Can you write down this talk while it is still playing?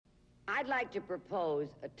I'd like to propose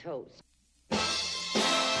a toast.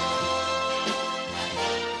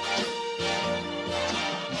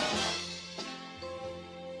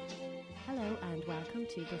 Hello and welcome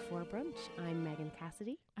to Before Brunch. I'm Megan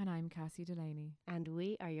Cassidy. And I'm Cassie Delaney. And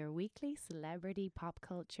we are your weekly celebrity, pop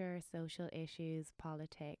culture, social issues,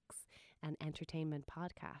 politics and entertainment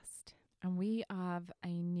podcast. And we have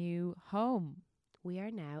a new home. We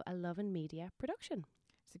are now a Love and Media production.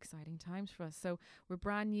 It's exciting times for us. So we're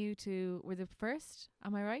brand new we're the first,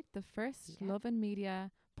 am I right? The first Love and Media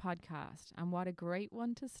podcast. And what a great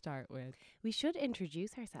one to start with. We should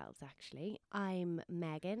introduce ourselves, actually. I'm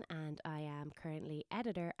Megan and I am currently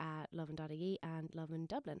editor at Lovin.ie and Lovin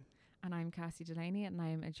Dublin. And I'm Cassie Delaney and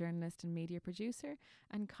I'm a journalist and media producer,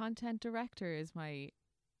 and content director is my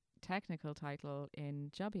technical title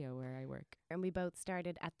in Jobio, where I work. And we both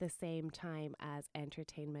started at the same time as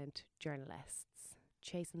entertainment journalists,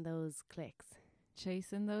 chasing those clicks.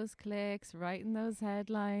 Chasing those clicks, writing those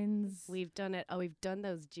headlines. We've done it. Oh, we've done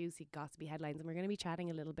those juicy, gossipy headlines, and we're going to be chatting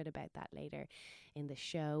a little bit about that later in the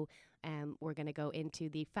show. We're going to go into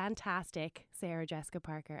the fantastic Sarah Jessica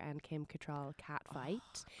Parker and Kim Cattrall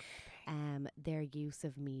catfight, their use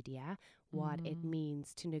of media, what it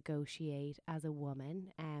means to negotiate as a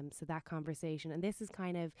woman. So that conversation, and this is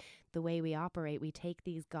kind of the way we operate. We take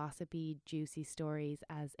these gossipy, juicy stories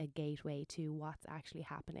as a gateway to what's actually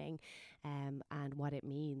happening, and what it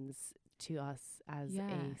means to us as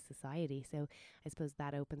a society. So I suppose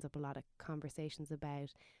that opens up a lot of conversations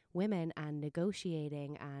about women and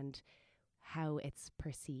negotiating and how it's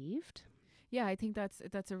perceived. Yeah, I think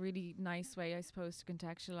that's a really nice way, I suppose, to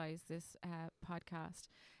contextualize this podcast.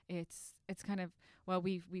 It's kind of, well,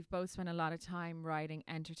 we've both spent a lot of time writing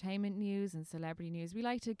entertainment news and celebrity news. We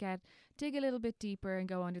like to dig a little bit deeper and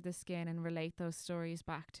go under the skin and relate those stories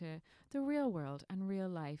back to the real world and real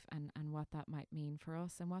life and what that might mean for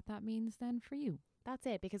us and what that means then for you. That's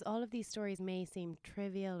it, because all of these stories may seem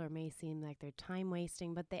trivial or may seem like they're time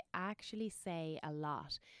wasting, but they actually say a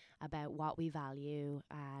lot about what we value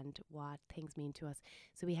and what things mean to us.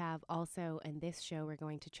 So we have also in this show, we're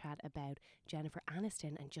going to chat about Jennifer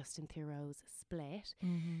Aniston and Justin Theroux's split,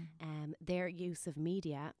 their use of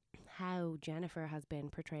media, how Jennifer has been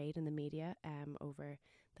portrayed in the media over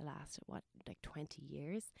the last, 20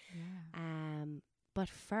 years. Yeah. But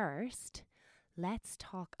first, let's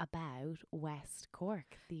talk about West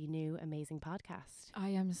Cork, the new amazing podcast. I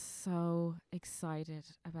am so excited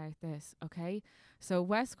about this. Okay, so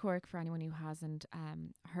West Cork, for anyone who hasn't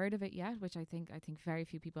heard of it yet, which I think very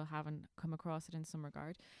few people haven't come across it in some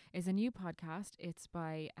regard, is a new podcast. It's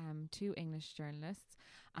by two English journalists,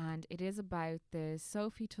 and it is about the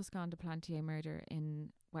Sophie Toscan de Plantier murder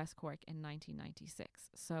in West Cork in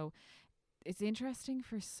 1996. So it's interesting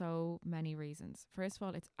for so many reasons. First of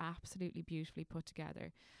all, it's absolutely beautifully put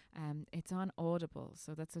together. It's on Audible,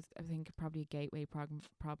 so that's I think probably a gateway problem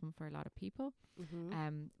for a lot of people.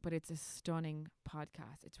 But it's a stunning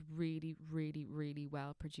podcast. It's really, really, really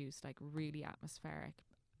well produced, like really atmospheric.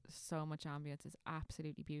 So much ambience. Is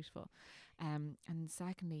absolutely beautiful. And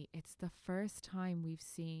secondly, it's the first time we've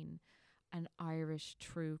seen an Irish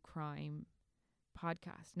true crime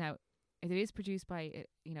podcast. Now, it is produced by,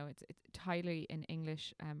 it's entirely in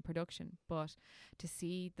English production, but to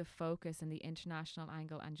see the focus and the international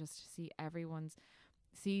angle and just to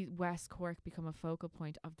see West Cork become a focal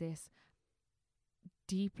point of this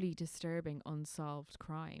deeply disturbing unsolved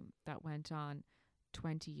crime that went on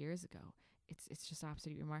 20 years ago. It's just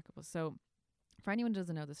absolutely remarkable. So for anyone who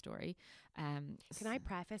doesn't know the story, can I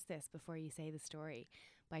preface this before you say the story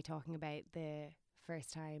by talking about the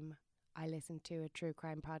first time I listened to a true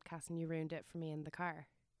crime podcast and you ruined it for me in the car?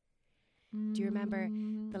 Do you remember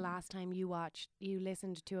the last time you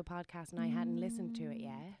listened to a podcast and I hadn't listened to it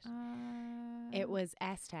yet? It was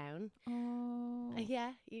S-Town. Oh.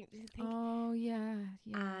 Yeah. You think? Oh, yeah.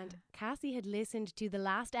 And Cassie had listened to the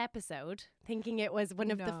last episode thinking it was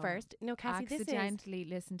one of the first. No, Cassie, accidentally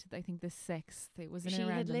listened to, I think, the sixth. It was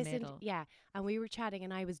around the middle. Yeah. And we were chatting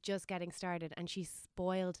and I was just getting started and she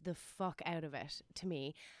spoiled the fuck out of it to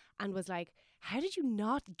me and was like, how did you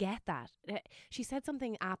not get that? She said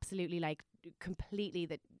something absolutely completely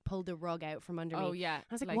that pulled the rug out from under me. Oh, yeah.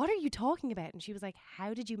 I was like, what are you talking about? And she was like,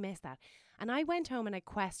 how did you miss that? And I went home and I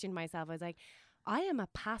questioned myself. I was like, I am a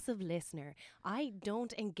passive listener. I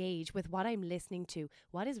don't engage with what I'm listening to.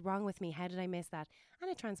 What is wrong with me? How did I miss that?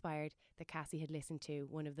 And it transpired that Cassie had listened to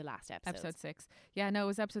one of the last episodes. Episode 6. Yeah, no, it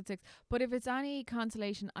was episode 6. But if it's any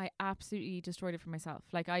consolation, I absolutely destroyed it for myself.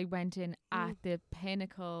 I went in at the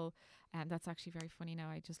pinnacle. And that's actually very funny now.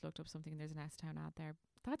 I just looked up something and there's an S-Town ad there.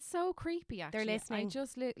 That's so creepy, actually. They're listening. I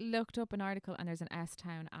just looked up an article and there's an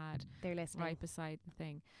S-Town ad They're listening. right beside the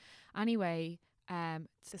thing. Anyway,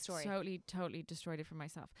 The story. totally destroyed it for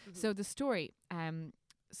myself. So the story,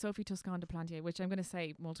 Sophie Toscan de Plantier, which I'm going to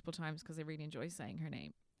say multiple times because I really enjoy saying her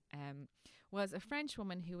name, was a French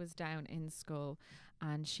woman who was down in Skull,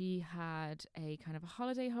 and she had a kind of a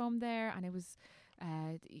holiday home there, and it was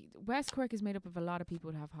West Cork is made up of a lot of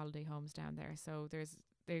people who have holiday homes down there. So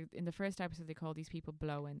in the first episode they call these people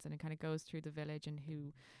blow-ins, and it kind of goes through the village and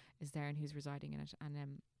who is there and who's residing in it.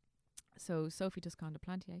 And so Sophie Toscan de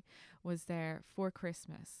Plantier was there for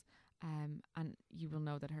Christmas, and you will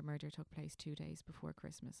know that her murder took place 2 days before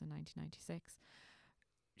Christmas in 1996.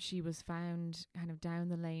 She was found kind of down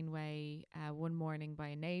the laneway one morning by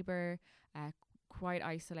a neighbour, quite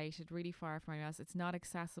isolated, really far from anyone else. It's not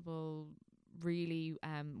accessible really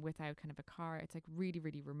without kind of a car. It's like really,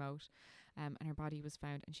 really remote. And her body was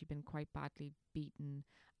found, and she'd been quite badly beaten,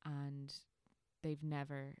 and they've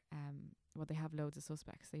never, they have loads of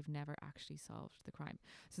suspects. They've never actually solved the crime.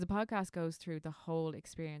 So the podcast goes through the whole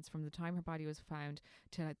experience from the time her body was found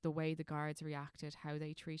to the way the guards reacted, how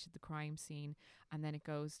they treated the crime scene, and then it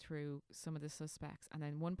goes through some of the suspects. And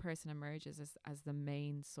then one person emerges as the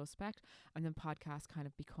main suspect, and the podcast kind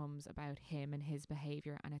of becomes about him and his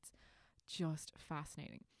behaviour, and it's just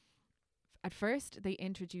fascinating. At first, they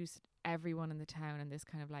introduced everyone in the town in this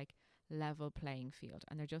kind of like level playing field,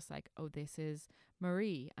 and they're just like, oh, this is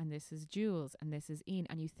Marie and this is Jules and this is Ian,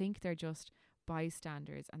 and you think they're just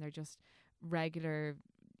bystanders and they're just regular,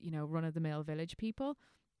 run-of-the-mill village people.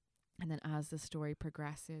 And then as the story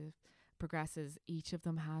progresses, each of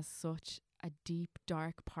them has such a deep,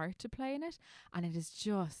 dark part to play in it, and it is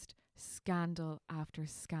just scandal after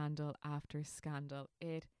scandal after scandal.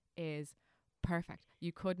 It is perfect.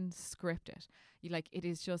 You couldn't script it. It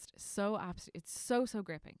is just so it's so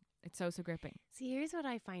gripping. It's so gripping. See, here's what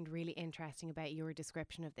I find really interesting about your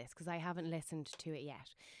description of this, because I haven't listened to it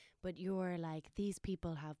yet. But you're like, these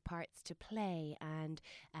people have parts to play, and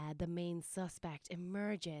the main suspect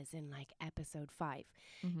emerges in like episode 5.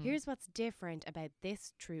 Here's what's different about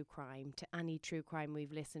this true crime to any true crime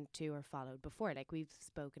we've listened to or followed before. Like, we've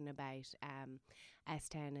spoken about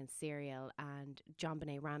S-Town and Serial and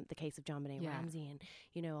the case of John Benet Ramsey,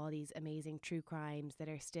 and all these amazing true crimes that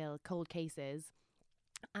are still cold cases.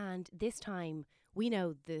 And this time we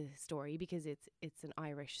know the story because it's an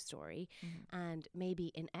Irish story. And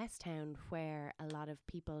maybe in S-Town, where a lot of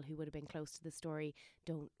people who would have been close to the story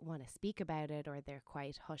don't want to speak about it, or they're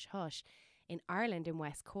quite hush-hush. In Ireland, in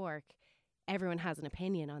West Cork, everyone has an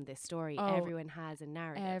opinion on this story. Oh, everyone has a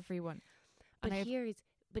narrative. Everyone.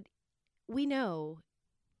 But we know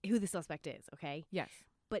who the suspect is, okay? Yes.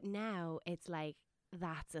 But now it's like,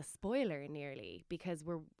 that's a spoiler nearly, because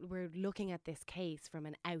we're looking at this case from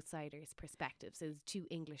an outsider's perspective. So there's 2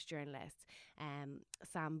 English journalists,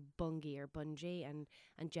 Sam Bungie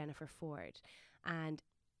and Jennifer Ford, and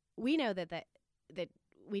we know that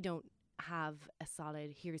we don't have a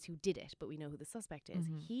solid here's who did it, but we know who the suspect is.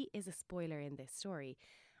 He is a spoiler in this story,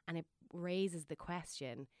 and it raises the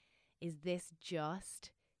question: is this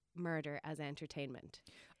just murder as entertainment?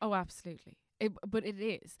 Oh, absolutely. But it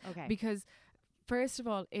is. Okay. Because first of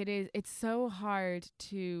all, it's so hard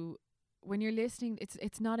to, when you're listening,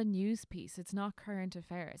 it's not a news piece, it's not current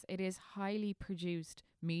affairs, it is highly produced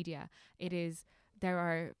media. There's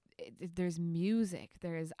music,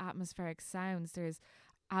 there's atmospheric sounds, there's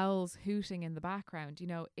owls hooting in the background.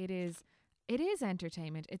 It is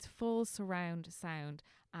entertainment. It's full surround sound,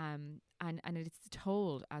 and it's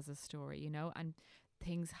told as a story, and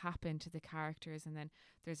things happen to the characters, and then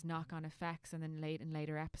there's knock-on effects, and then in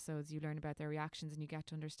later episodes you learn about their reactions and you get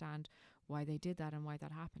to understand why they did that and why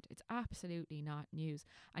that happened. It's absolutely not news.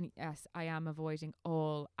 And yes, I am avoiding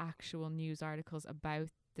all actual news articles about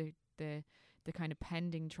the kind of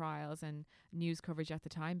pending trials and news coverage at the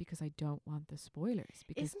time, because I don't want the spoilers,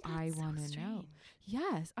 because I want to know.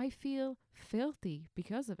 Yes, I feel filthy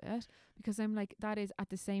because of it, because I'm like, that is, at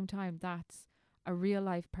the same time, that's a real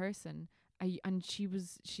life person. And she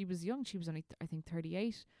was young. She was only I think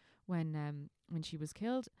 38 when she was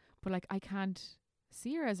killed. But like, I can't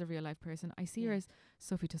see her as a real life person. I see her as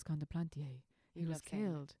Sophie Toscan de Plantier, who was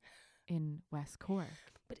killed in West Cork.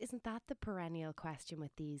 But isn't that the perennial question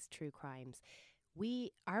with these true crimes?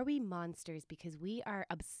 Are we monsters because we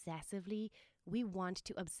want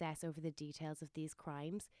to obsess over the details of these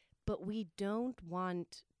crimes, but we don't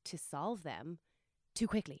want to solve them too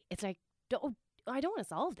quickly. It's like, I don't want to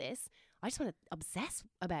solve this. I just want to obsess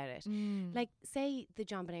about it. Like, say the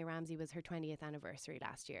John Benet Ramsey was her 20th anniversary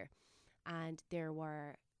last year, and there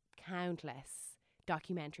were countless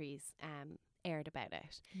documentaries aired about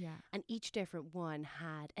it. Yeah. And each different one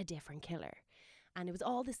had a different killer. And it was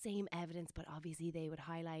all the same evidence, but obviously they would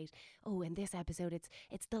highlight, oh, in this episode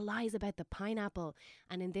it's the lies about the pineapple,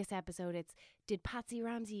 and in this episode it's, did Patsy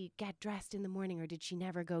Ramsey get dressed in the morning or did she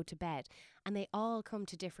never go to bed? And they all come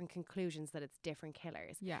to different conclusions that it's different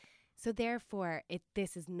killers. Yeah. So therefore,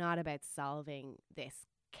 this is not about solving this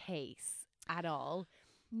case at all.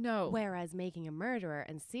 No. Whereas Making a Murderer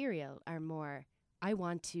and Serial are more,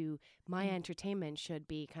 my entertainment should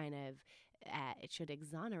be kind of, it should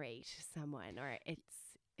exonerate someone, or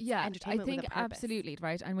it's yeah, entertainment I think with a purpose. absolutely,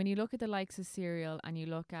 right? And when you look at the likes of Serial and you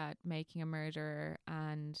look at Making a Murderer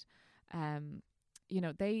and you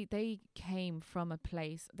know, they came from a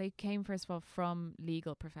place, they came first of all from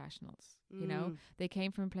legal professionals, you know, they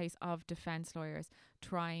came from a place of defense lawyers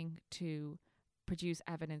trying to produce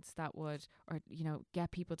evidence that would, or, you know,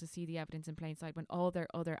 get people to see the evidence in plain sight. When all their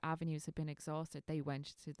other avenues had been exhausted, they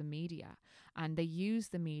went to the media, and they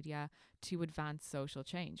used the media to advance social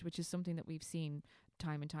change, which is something that we've seen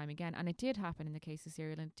time and time again. And it did happen in the case of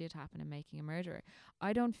Serial, and it did happen in Making a Murderer.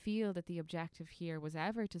 I don't feel that the objective here was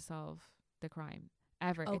ever to solve the crime,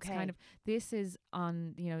 ever. Okay. It's kind of, this is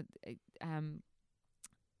on, you know,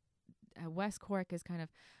 West Cork is kind of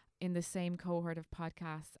in the same cohort of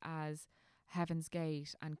podcasts as Heaven's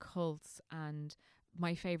Gate and Cults and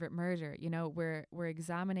My Favorite Murder. You know, we're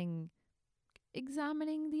examining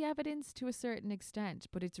the evidence to a certain extent,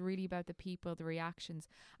 but it's really about the people, the reactions,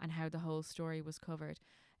 and how the whole story was covered,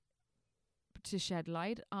 to shed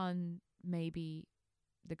light on maybe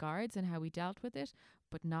the guards and how we dealt with it,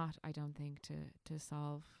 but not, I don't think, to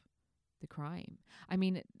solve the crime. I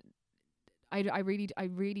mean, I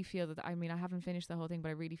really feel that, I mean, I haven't finished the whole thing, but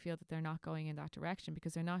I really feel that they're not going in that direction,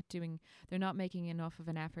 because they're not making enough of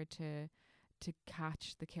an effort to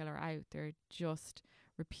catch the killer out. They're just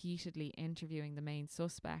repeatedly interviewing the main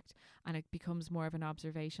suspect, and it becomes more of an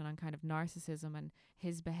observation on kind of narcissism and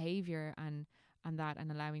his behavior and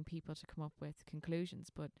allowing people to come up with conclusions.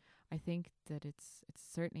 But I think that it's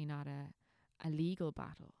certainly not a legal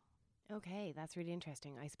battle. Okay, that's really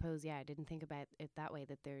interesting. I suppose, yeah, I didn't think about it that way,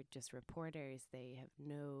 that they're just reporters. They have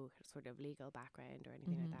no sort of legal background or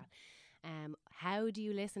anything like that. How do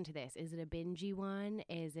you listen to this? Is it a bingey one?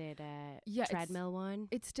 Is it a treadmill one?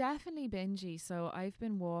 It's definitely bingey. So I've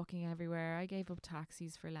been walking everywhere. I gave up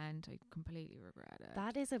taxis for Lent. I completely regret it.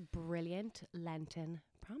 That is a brilliant Lenten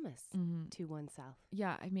promise to oneself.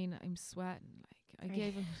 Yeah, I mean, I'm sweating. Like, I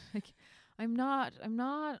gave him, like, I'm not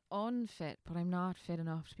unfit, but I'm not fit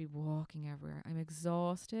enough to be walking everywhere. I'm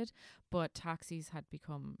exhausted, but taxis had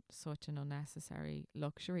become such an unnecessary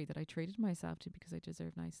luxury that I treated myself to, because I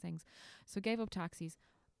deserve nice things. So gave up taxis.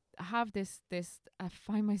 I have I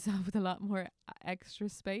find myself with a lot more extra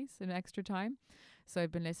space and extra time. So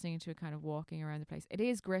I've been listening to it, kind of walking around the place. It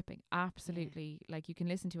is gripping, absolutely. Yeah. Like, you can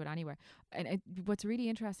listen to it anywhere. And what's really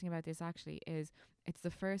interesting about this actually is it's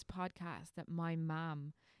the first podcast that my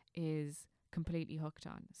mum is completely hooked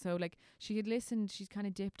on. So, like, she had listened, she's kind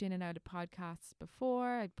of dipped in and out of podcasts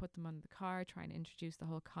before. I'd put them on the car, trying to introduce the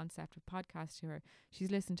whole concept of podcasts to her.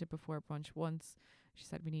 She's listened to Before Brunch once. She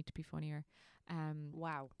said, we need to be funnier.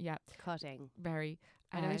 Wow. Yeah. Cutting. Very.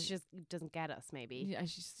 I know she just doesn't get us, maybe. Yeah,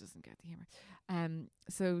 she just doesn't get the humor.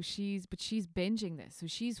 So she's binging this. So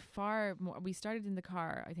she's far more. We started in the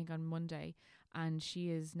car, I think, on Monday, and she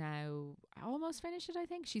is now almost finished it, I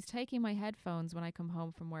think. She's taking my headphones when I come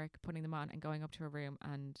home from work, putting them on, and going up to her room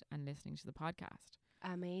and listening to the podcast.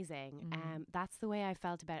 Amazing. That's the way I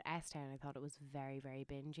felt about S-Town. I thought it was very, very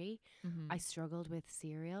bingey. I struggled with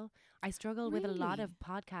Serial. I struggled with a lot of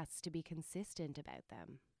podcasts to be consistent about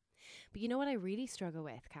them. But you know what I really struggle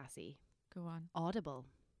with, Cassie? Go on. Audible.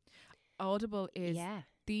 Audible is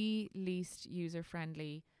the least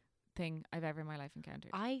user-friendly thing I've ever in my life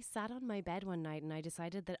encountered. I sat on my bed one night and I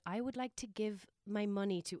decided that I would like to give my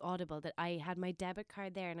money to Audible, that I had my debit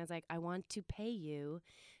card there, and I was like, I want to pay you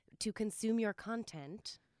to consume your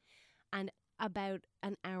content. And about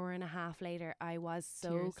an hour and a half later, I was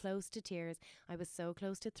so close to tears. I was so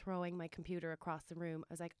close to throwing my computer across the room.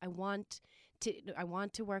 I was like, I want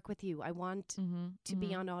to work with you. I want to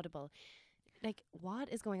be on Audible. Like, what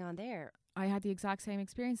is going on there? I had the exact same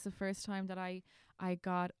experience. The first time that I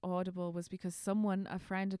got Audible was because someone, a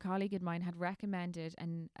friend, a colleague of mine, had recommended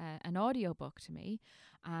an audiobook to me,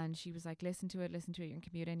 And she was like, listen to it, you can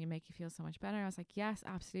commute in, you make you feel so much better. I was like, yes,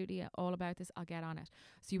 absolutely, all about this, I'll get on it.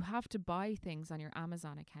 So you have to buy things on your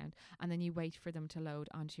Amazon account and then you wait for them to load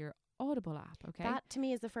onto your Audible app, okay? That to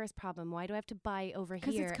me is the first problem. Why do I have to buy over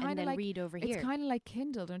 'Cause here it's and kinda then like- read over here? It's kind of like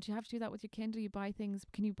Kindle. Don't you have to do that with your Kindle? You buy things.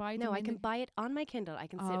 Can you buy them? No, I in can the- buy it on my Kindle. I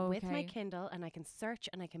can sit Oh, with my okay. Kindle and I can search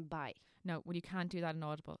and I can buy. No, well, you can't do that in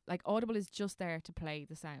Audible. Like, Audible is just there to play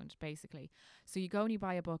the sound, basically. So you go and you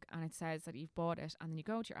buy a book and it says that you've bought it, and then you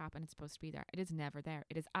go to your app and it's supposed to be there. It is never there.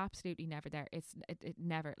 It is absolutely never there. It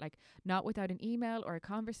never, like, not without an email or a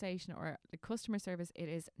conversation or a customer service. It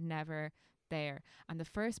is never there. And the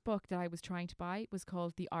first book that I was trying to buy was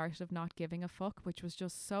called The Art of Not Giving a Fuck, which was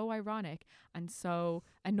just so ironic and so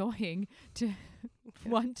annoying to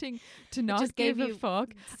wanting to not just give gave a you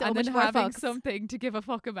fuck so and much then more having fucks. something to give a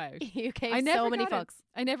fuck about. You gave I never so many got it. fucks.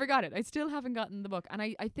 I never got it. I still haven't gotten the book. And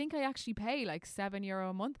I think I actually pay like €7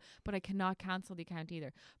 a month, but I cannot cancel the account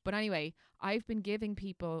either. But anyway, I've been giving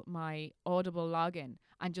people my Audible login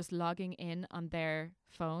and just logging in on their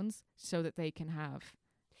phones so that they can have.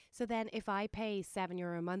 So then if I pay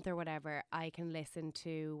 €7 a month or whatever, I can listen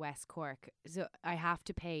to West Cork. So I have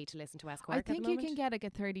to pay to listen to West Cork I at the think you can moment? get like a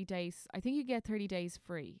 30 days. I think you get 30 days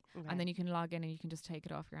free. Okay. And then you can log in and you can just take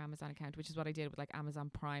it off your Amazon account, which is what I did with like Amazon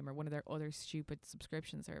Prime or one of their other stupid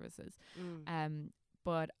subscription services.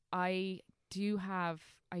 But I do have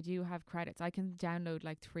credits. I can download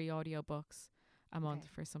like 3 audiobooks a month Okay.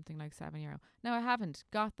 for something like €7. Now I haven't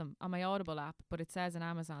got them on my Audible app, but it says on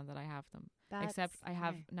Amazon that I have them. Except I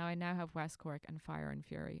have okay. now have West Cork and Fire and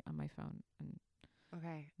Fury on my phone, and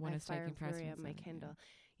Okay. one I is have Fire taking and Fury precedence on my over it, yeah. Kindle.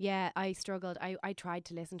 Yeah, I struggled. I tried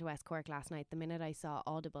to listen to West Cork last night. The minute I saw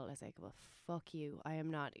Audible, I was like, well, fuck you. I am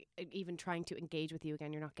not even trying to engage with you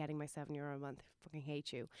again. You're not getting my €7 a month. I fucking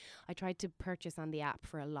hate you. I tried to purchase on the app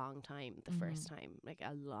for a long time, the first time, like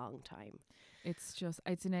a long time. It's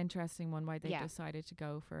an interesting one why they Yeah. decided to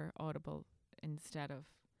go for Audible instead of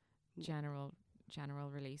general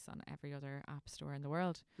release on every other app store in the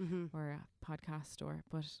world Mm-hmm. or a podcast store.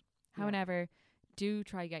 But Yeah. however, do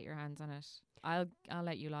try get your hands on it. I'll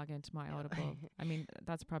let you log into my Yeah. Audible. I mean,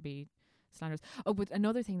 that's probably slanderous. Oh, but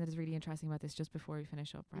another thing that is really interesting about this, just before we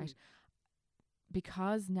finish up, right?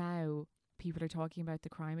 Because now people are talking about the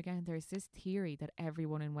crime again, there's this theory that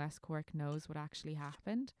everyone in West Cork knows what actually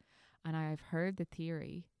happened. And I've heard the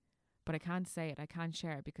theory, but I can't say it. I can't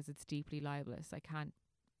share it because it's deeply libelous. I can't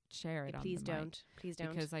share it on Please the mic don't. Please don't.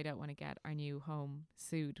 because I don't want to get our new home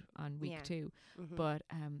sued on week Yeah. 2. Mhm. But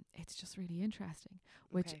it's just really interesting,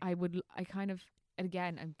 which Okay. I kind of,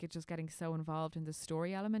 again, I'm just getting so involved in the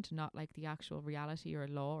story element, not like the actual reality or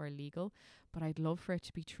law or legal. But I'd love for it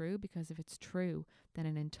to be true, because if it's true, then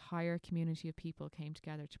an entire community of people came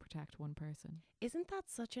together to protect one person. Isn't that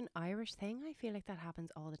such an Irish thing? I feel like that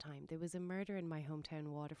happens all the time. There was a murder in my hometown,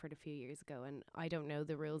 Waterford, a few years ago, and I don't know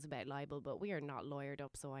the rules about libel, but we are not lawyered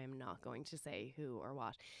up, so I am not going to say who or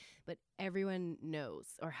what. But everyone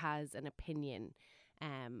knows or has an opinion,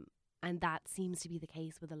 and that seems to be the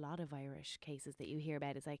case with a lot of Irish cases that you hear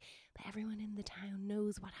about. It's like, but everyone in the town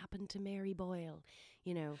knows what happened to Mary Boyle,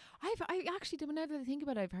 you know. I actually, now that I think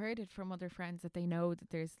about it, I've heard it from other friends that they know that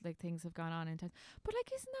there's like things have gone on in town. But like,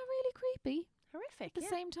 isn't that really creepy? Horrific. At the yeah.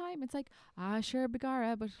 same time, it's like, sure,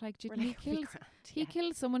 Begara, but like, We're didn't he like, we kill? grand, He yeah.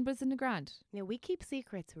 killed someone, but it's in the grand. Now, we keep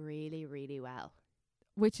secrets really, really well.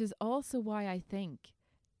 Which is also why I think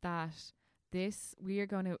that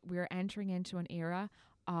we're entering into an era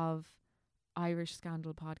of Irish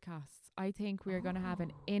scandal podcasts. I think we're going to have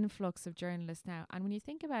an influx of journalists now, and when you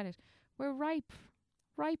think about it, we're ripe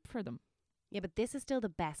for them. Yeah, but this is still the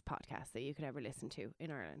best podcast that you could ever listen to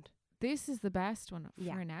in Ireland. This is the best one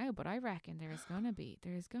Yeah. for now, but I reckon there's gonna be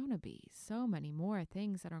so many more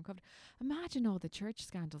things that are uncovered. Imagine all the church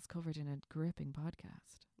scandals covered in a gripping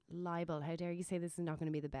podcast. Libel, how dare you say this is not going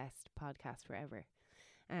to be the best podcast forever?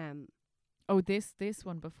 Oh, this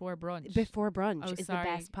one before brunch. Before Brunch Oh, is sorry.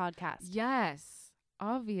 the best podcast. Yes,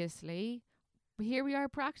 obviously. But here we are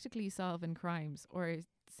practically solving crimes or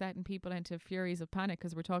setting people into furies of panic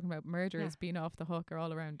because we're talking about murderers being off the hook or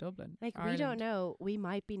all around Dublin. Like, we Ireland. don't know. We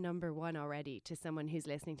might be number one already to someone who's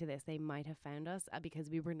listening to this. They might have found us because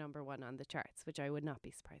we were number one on the charts, which I would not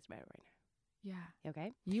be surprised about right Yeah. now.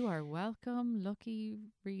 Okay? You are welcome, lucky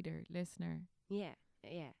reader, listener. Yeah.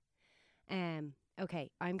 Yeah.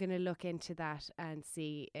 Okay, I'm going to look into that and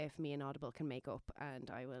see if me and Audible can make up,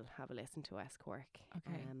 and I will have a listen to West Cork.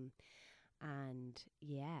 Okay. And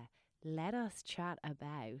yeah, let us chat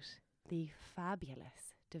about the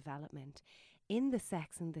fabulous development in the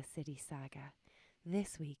Sex and the City saga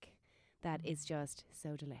this week that is just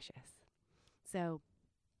so delicious. So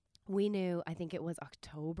we knew, I think it was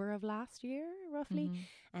October of last year, roughly,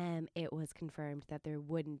 it was confirmed that there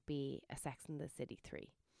wouldn't be a Sex and the City 3.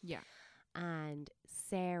 Yeah. And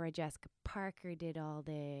Sarah Jessica Parker did all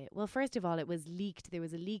the... Well, first of all, it was leaked. There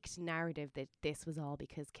was a leaked narrative that this was all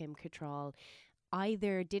because Kim Cattrall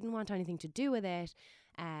either didn't want anything to do with it,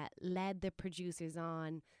 led the producers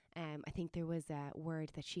on. I think there was a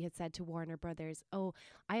word that she had said to Warner Brothers, oh,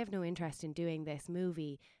 I have no interest in doing this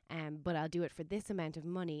movie, but I'll do it for this amount of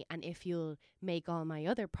money. And if you'll make all my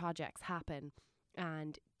other projects happen.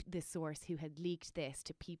 And the source who had leaked this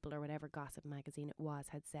to People or whatever gossip magazine it was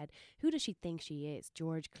had said, who does she think she is?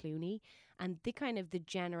 George Clooney? And the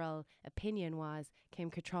general opinion was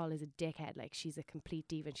Kim Cattrall is a dickhead. Like, she's a complete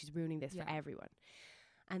diva and she's ruining this for everyone.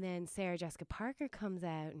 And then Sarah Jessica Parker comes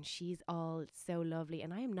out and she's all so lovely.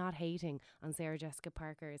 And I am not hating on Sarah Jessica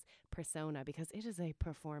Parker's persona because it is a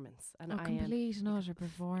performance. And complete and utter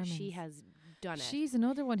performance. She has done it. She's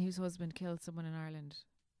another one whose husband killed someone in Ireland.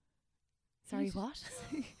 Sorry, what?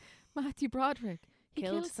 Matthew Broderick. He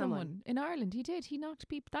Killed killed someone in Ireland. He did. He knocked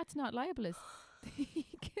people. That's not libelous. He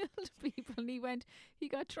killed people and he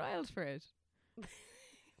got trialed for it.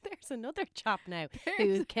 There's another chap now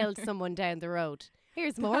who killed someone down the road.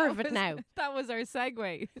 Here's more of it now. That was our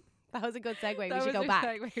segue. That was a good segue. We should go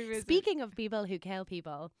back. Speaking of people who kill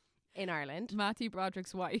people in Ireland. Matthew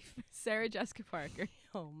Broderick's wife, Sarah Jessica Parker.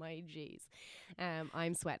 Oh my jeez.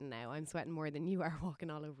 I'm sweating now. I'm sweating more than you are walking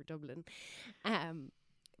all over Dublin.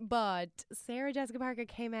 But Sarah Jessica Parker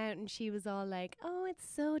came out and she was all like, oh, it's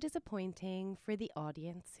so disappointing for the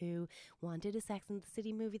audience who wanted a Sex and the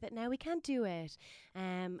City movie that now we can't do it.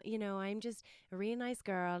 You know, I'm just a really nice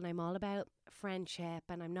girl and I'm all about friendship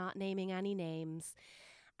and I'm not naming any names.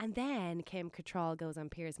 And then Kim Cattrall goes on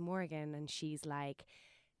Piers Morgan and she's like,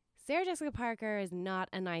 Sarah Jessica Parker is not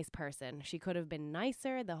a nice person. She could have been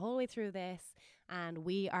nicer the whole way through this and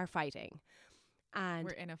we are fighting. And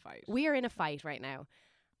we're in a fight. We are in a fight right now.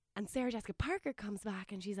 And Sarah Jessica Parker comes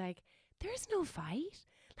back and she's like, there's no fight.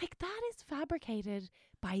 Like, that is fabricated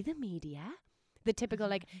by the media. The typical,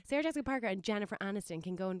 like, Sarah Jessica Parker and Jennifer Aniston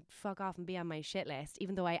can go and fuck off and be on my shit list,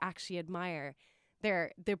 even though I actually admire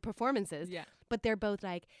their performances. Yeah. But they're both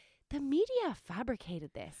like, the media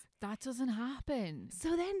fabricated this. That doesn't happen.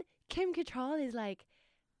 So then Kim Cattrall is like,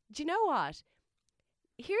 do you know what?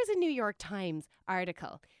 Here's a New York Times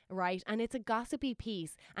article, right? And it's a gossipy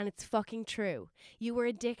piece and it's fucking true. You were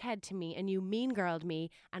a dickhead to me and you mean girled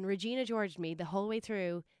me and Regina Georged me the whole way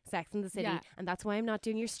through Sex and the City. Yeah. And that's why I'm not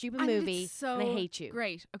doing your stupid and movie. It's so and I hate you.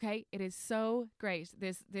 Great. Okay. It is so great.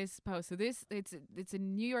 This post. So it's a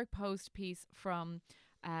New York Post piece from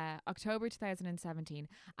October 2017.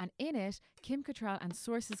 And in it, Kim Cattrall and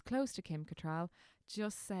sources close to Kim Cattrall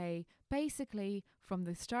just say basically from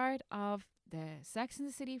the start of the Sex and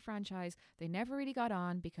the City franchise, they never really got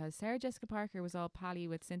on because Sarah Jessica Parker was all pally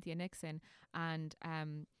with Cynthia Nixon and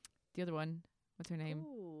the other one, what's her name?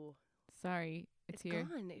 Ooh. Sorry, it's here.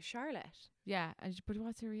 Gone. It's Charlotte. Yeah, but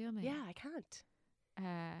what's her real name? Yeah, I can't.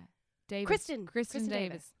 Davis. Kristen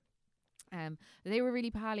Davis. They were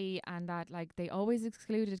really pally and that like they always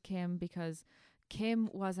excluded Kim because Kim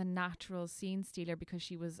was a natural scene stealer because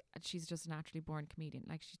she's just a naturally born comedian.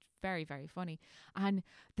 Like, she's very, very funny. And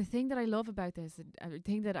the thing that I love about this, the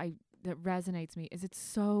thing that resonates me is it's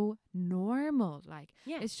so normal. Like,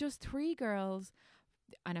 it's just three girls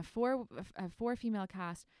and a four female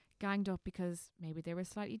cast ganged up because maybe they were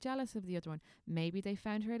slightly jealous of the other one. Maybe they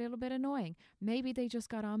found her a little bit annoying. Maybe they just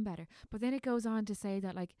got on better. But then it goes on to say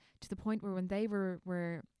that, like, to the point where when they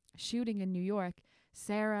were shooting in New York,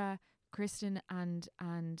 Sarah, Kristen and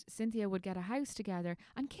Cynthia would get a house together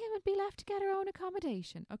and Kim would be left to get her own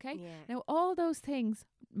accommodation. Okay. Yeah. Now all those things,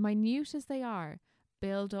 minute as they are,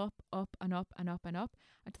 build up and up and up and up.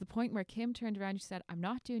 And to the point where Kim turned around and she said, I'm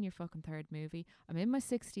not doing your fucking third movie. I'm in my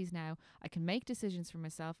 60s now. I can make decisions for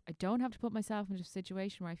myself. I don't have to put myself into a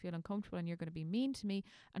situation where I feel uncomfortable and you're going to be mean to me.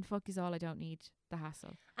 And fuck is all. I don't need the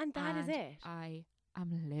hassle. And that is it. I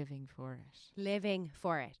am living for it. Living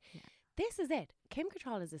for it. Yeah. This is it. Kim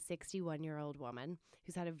Cattrall is a 61-year-old woman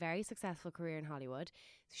who's had a very successful career in Hollywood.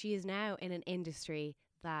 She is now in an industry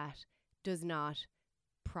that does not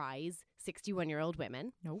prize 61-year-old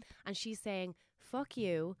women. Nope. And she's saying, fuck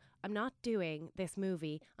you, I'm not doing this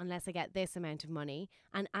movie unless I get this amount of money.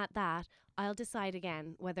 And at that, I'll decide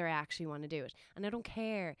again whether I actually want to do it. And I don't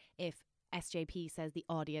care if SJP says the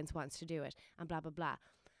audience wants to do it and blah, blah, blah.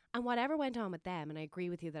 And whatever went on with them, and I agree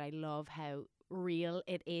with you that I love how real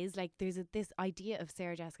it is. Like there's this idea of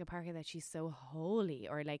Sarah Jessica Parker that she's so holy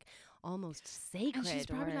or like almost sacred. And she's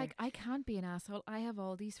probably or like, I can't be an asshole. I have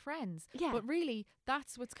all these friends. Yeah. But really,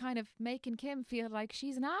 that's what's kind of making Kim feel like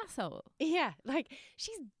she's an asshole. yeah, like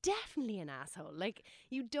she's definitely an asshole. Like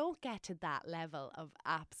you don't get to that level of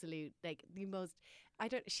absolute like the most.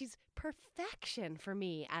 She's perfection for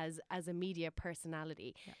me as a media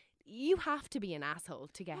personality. Yeah. You have to be an asshole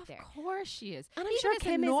to get there. Of course she is. And I'm Even sure as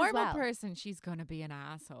Kim a is as normal well. person, she's gonna be an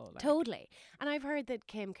asshole. Like. Totally. And I've heard that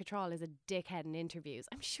Kim Cattrall is a dickhead in interviews.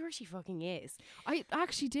 I'm sure she fucking is. I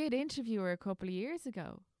actually did interview her a couple of years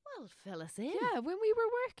ago. Well, fill us in. Yeah, when we were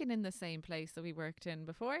working in the same place that we worked in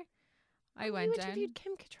before. I went You down. interviewed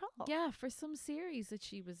Kim Cattrall. Yeah, for some series that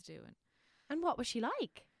she was doing. And what was she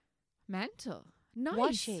like? Mental. Nice.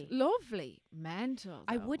 Was she? Lovely. Mental.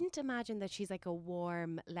 I though. wouldn't imagine that she's like a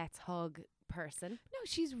warm, let's hug person. No,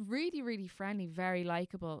 she's really, really friendly, very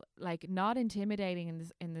likable, like not intimidating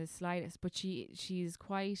in the slightest. But she's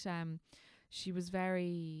quite she was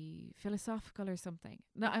very philosophical or something.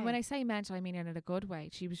 No, and when Okay. I say mental, I mean in a good way.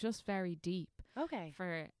 She was just very deep Okay.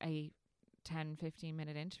 for a 10-15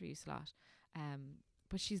 minute interview slot.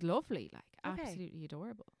 But she's lovely, like Okay. absolutely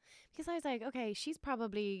adorable. Because I was like, okay, she's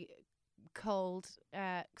probably cold.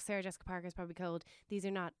 Sarah Jessica Parker's probably cold. These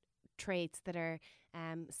are not traits that are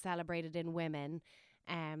celebrated in women.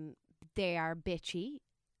 They are bitchy.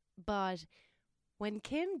 But when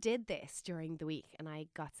Kim did this during the week, and I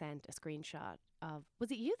got sent a screenshot of,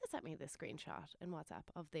 was it you that sent me the screenshot in WhatsApp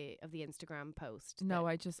of the Instagram post? No,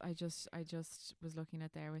 that- I just was looking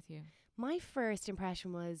at there with you. My first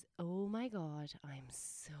impression was, oh my God, I'm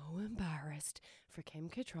so embarrassed for Kim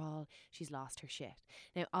Cattrall. She's lost her shit.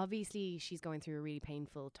 Now, obviously, she's going through a really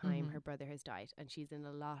painful time. Mhm. Her brother has died and she's in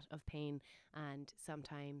a lot of pain. And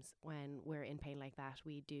sometimes when we're in pain like that,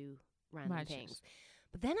 we do random Imagine it. things.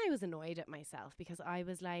 But then I was annoyed at myself because I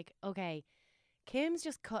was like, okay, Kim's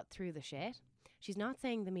just cut through the shit. She's not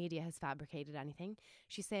saying the media has fabricated anything.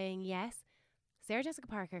 She's saying, yes, Sarah Jessica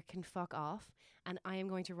Parker can fuck off and I am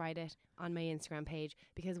going to write it on my Instagram page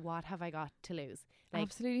because what have I got to lose? Like,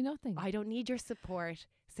 Absolutely nothing. I don't need your support,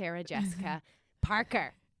 Sarah Jessica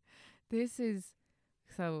Parker. This is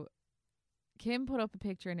so Kim put up a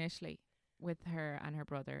picture initially with her and her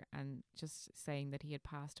brother and just saying that he had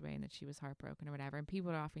passed away and that she was heartbroken or whatever, and people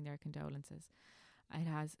are offering their condolences. It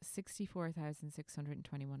has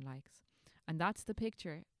 64,621 likes. And that's the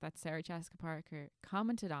picture that Sarah Jessica Parker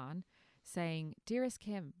commented on, saying, "Dearest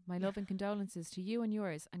Kim, my love and condolences to you and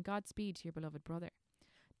yours, and Godspeed to your beloved brother."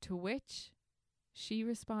 To which she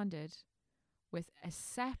responded with a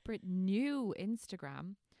separate new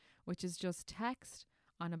Instagram, which is just text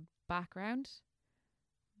on a background,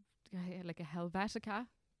 like a Helvetica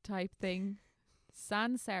type thing,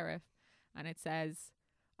 sans serif, and it says,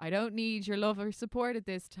 "I don't need your love or support at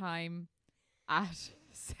this time," at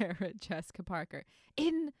Sarah Jessica Parker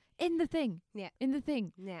in the thing. Yeah. In the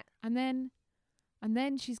thing. Yeah. And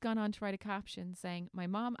then she's gone on to write a caption saying, "My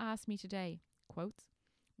mom asked me today, quotes,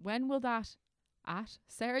 when will that at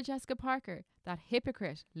Sarah Jessica Parker, that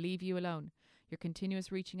hypocrite, leave you alone? Your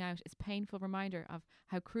continuous reaching out is a painful reminder of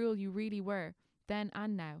how cruel you really were then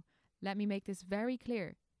and now. Let me make this very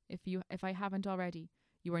clear if I haven't already.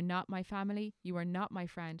 You are not my family. You are not my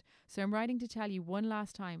friend. So I'm writing to tell you one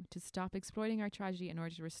last time to stop exploiting our tragedy in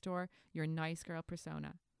order to restore your nice girl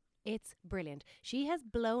persona." It's brilliant. She has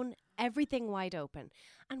blown everything wide open.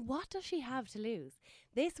 And what does she have to lose?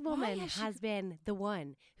 This woman has she has been the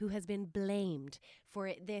one who has been blamed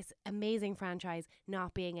for this amazing franchise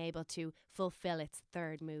not being able to fulfill its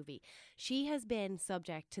third movie. She has been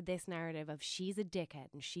subject to this narrative of she's a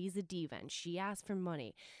dickhead and she's a diva and she asked for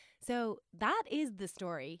money. So that is the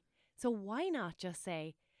story. So why not just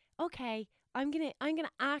say, okay, I'm gonna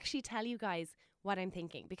actually tell you guys what I'm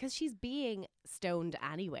thinking, because she's being stoned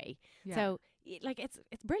anyway. Yeah. So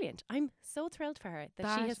it's brilliant. I'm so thrilled for her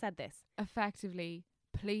that she That- has said this. Effectively,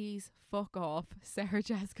 please fuck off, Sarah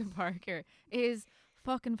Jessica Parker is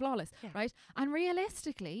fucking flawless, Yeah. right? And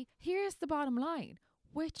realistically, here's the bottom line.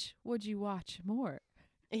 Which would you watch more?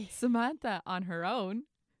 Samantha on her own,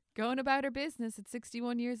 going about her business at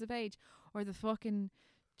 61 years of age, or the fucking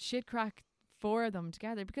shit crack four of them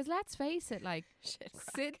together? Because let's face it, like,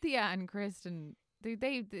 Cynthia and Kristen,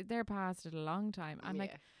 they're past it a long time. And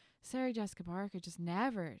like, Sarah Jessica Parker just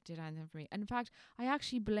never did anything for me. And in fact, I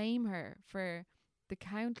actually blame her for the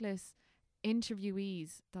countless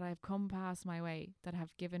interviewees that I've come past my way that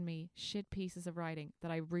have given me shit pieces of writing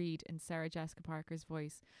that I read in Sarah Jessica Parker's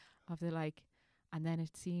voice, of the like, and then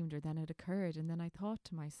it seemed, or then it occurred, and then I thought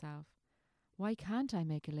to myself, why can't I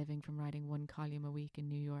make a living from writing one column a week in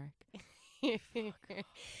New York?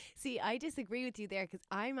 See, I disagree with you there because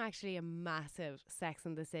I'm actually a massive Sex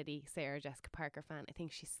and the City Sarah Jessica Parker fan. I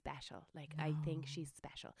think she's special. Like, I think she's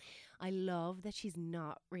special. I love that she's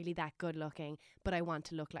not really that good looking, but I want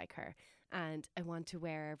to look like her. And I want to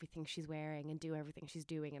wear everything she's wearing and do everything she's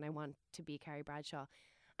doing. And I want to be Carrie Bradshaw.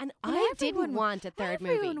 And Well, I didn't want a third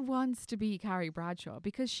movie. Everyone wants to be Carrie Bradshaw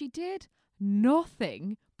because she did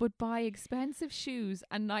nothing but buy expensive shoes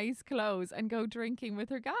and nice clothes and go drinking with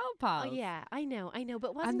her gal pals. Oh yeah, I know,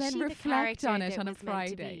 but wasn't then she the reflect character on it that on a was meant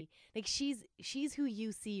to Friday. be? Like she's who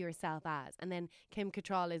you see yourself as, and then Kim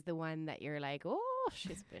Cattrall is the one that you're like, oh,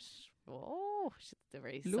 she's a bit, she's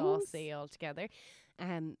very Loose. saucy altogether.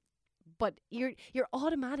 But you're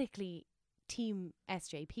automatically team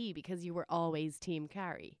SJP because you were always team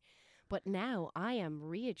Carrie. But now I am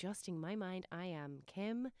readjusting my mind. I am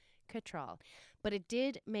Kim Cattrall. But it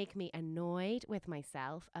did make me annoyed with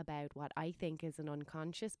myself about what I think is an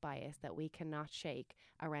unconscious bias that we cannot shake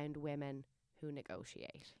around women who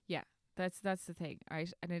negotiate. Yeah, that's the thing,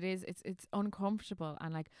 right? And it's uncomfortable,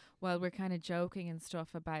 and like, well, we're kind of joking and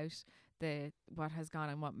stuff about the what has gone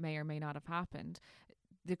and what may or may not have happened.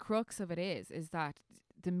 The crux of it is that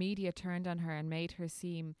the media turned on her and made her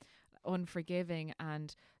seem unforgiving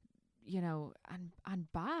and, you know,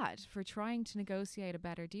 and bad for trying to negotiate a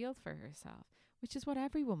better deal for herself, which is what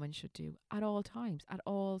every woman should do at all times, at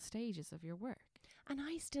all stages of your work. And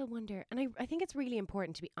I still wonder, and I think it's really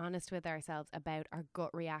important to be honest with ourselves about our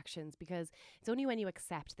gut reactions, because it's only when you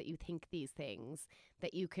accept that you think these things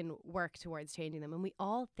that you can work towards changing them. And we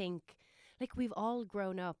all think, like, we've all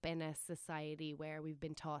grown up in a society where we've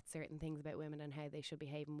been taught certain things about women and how they should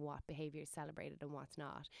behave and what behaviour is celebrated and what's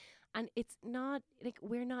not. And it's not, like,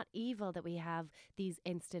 we're not evil that we have these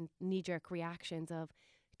instant knee-jerk reactions of,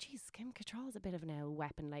 geez, Kim Cattrall is a bit of a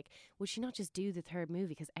weapon. Like, would she not just do the third movie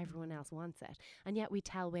because everyone else wants it? And yet we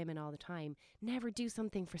tell women all the time, never do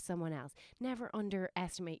something for someone else. Never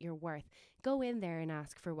underestimate your worth. Go in there and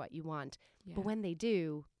ask for what you want. Yeah. But when they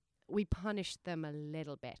do, we punish them a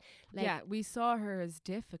little bit. Like, yeah, we saw her as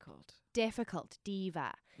difficult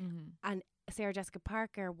diva. Mm-hmm. And Sarah Jessica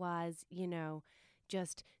Parker was, you know,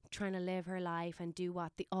 just trying to live her life and do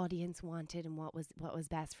what the audience wanted and what was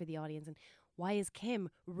best for the audience. And why is Kim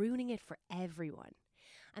ruining it for everyone?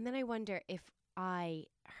 And then I wonder if I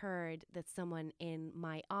heard that someone in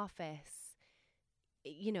my office,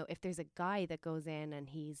 you know, if there's a guy that goes in and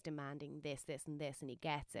he's demanding this, this and this and he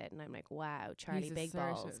gets it, and I'm like, wow, Charlie He's Big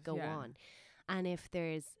Balls, assertive, go yeah. on. And if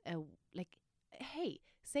there's a, like, hey,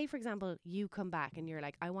 say for example, you come back and you're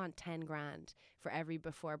like, I want 10 grand for every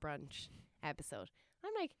Before Brunch episode.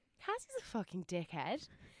 I'm like, Cassie's a fucking dickhead.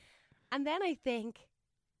 And then I think,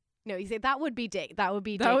 no, you say that would be dick. That would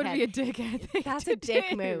be That would dickhead. be a dickhead thing That's to a dick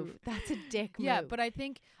do. move. That's a dick move. Yeah, but I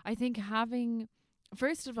think having,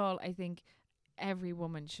 first of all, I think every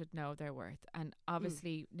woman should know their worth and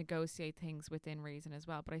obviously negotiate things within reason as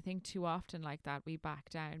well. But I think too often like that we back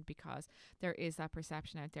down because there is that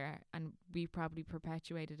perception out there, and we probably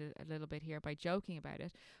perpetuated it a little bit here by joking about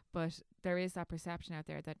it. But there is that perception out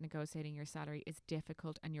there that negotiating your salary is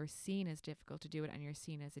difficult and you're seen as difficult to do it and you're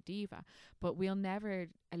seen as a diva. But we'll never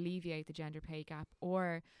alleviate the gender pay gap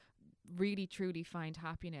or really truly find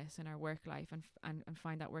happiness in our work life and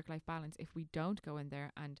find that work life balance if we don't go in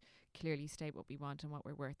there and clearly state what we want and what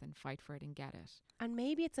we're worth and fight for it and get it. And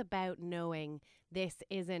maybe it's about knowing this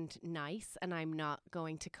isn't nice and I'm not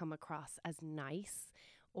going to come across as nice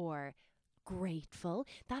or grateful.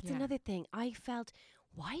 That's Yeah. another thing. I felt,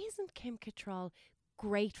 why isn't Kim Cattrall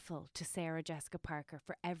grateful to Sarah Jessica Parker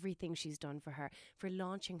for everything she's done for her, for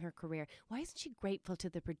launching her career? Why isn't she grateful to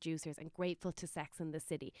the producers and grateful to Sex and the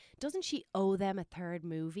City? Doesn't she owe them a third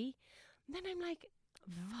movie? And then I'm like,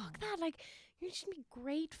 fuck that. Like, you should be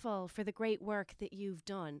grateful for the great work that you've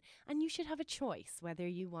done. And you should have a choice whether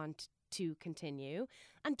you want to continue.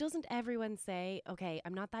 And doesn't everyone say, okay,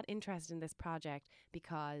 I'm not that interested in this project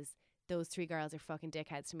because those three girls are fucking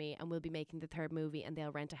dickheads to me and we'll be making the third movie and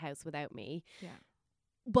they'll rent a house without me. Yeah.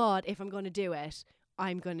 But if I'm going to do it,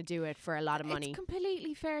 I'm going to do it for a lot of money. It's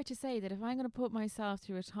completely fair to say that if I'm going to put myself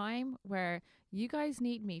through a time where you guys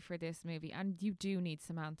need me for this movie, and you do need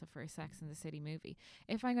Samantha for a Sex and the City movie,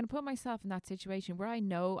 if I'm going to put myself in that situation where I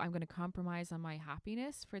know I'm going to compromise on my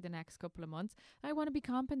happiness for the next couple of months, I want to be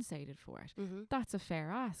compensated for it. Mm-hmm. That's a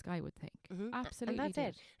fair ask, I would think. Mm-hmm. Absolutely. And that's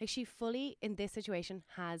it. Like, she fully, in this situation,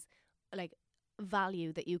 has like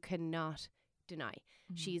value that you cannot deny.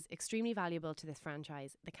 Mm-hmm. She's extremely valuable to this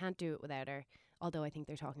franchise. They can't do it without her. Although I think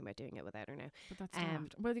they're talking about doing it without her now. But that's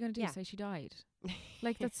daft. What are they going to do? yeah. Say she died?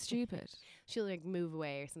 Like, that's stupid. She'll like move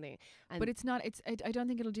away or something. And But it's not. I don't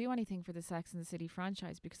think it'll do anything for the Sex and the City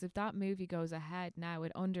franchise, because if that movie goes ahead now,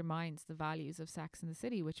 it undermines the values of Sex and the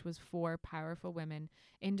City, which was for powerful women,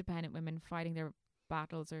 independent women fighting their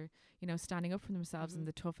battles, or standing up for themselves in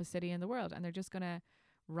the toughest city in the world, and they're just gonna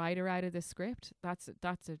write her out of the script. That's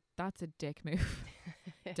a dick move.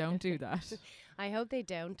 Don't do that. I hope they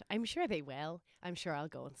don't. I'm sure they will. I'm sure I'll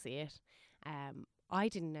go and see it. I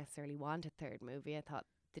didn't necessarily want a third movie. I thought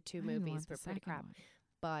the two I didn't movies want the were pretty second crap. one.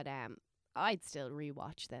 But I'd still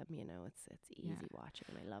rewatch them. It's easy watching,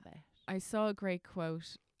 and I love it. I saw a great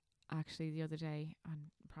quote actually the other day,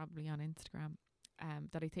 probably on Instagram,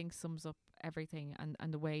 that I think sums up everything,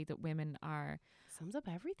 and the way that women are. Sums up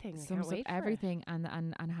everything. I can't Sums up wait for it. everything,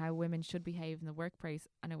 and how women should behave in the workplace.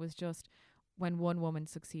 And it was just, when one woman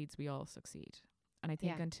succeeds, we all succeed. And I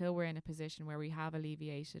think Yeah. until we're in a position where we have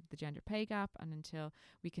alleviated the gender pay gap, and until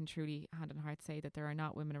we can truly, hand on heart, say that there are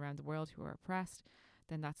not women around the world who are oppressed,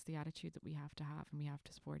 then that's the attitude that we have to have, and we have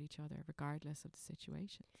to support each other regardless of the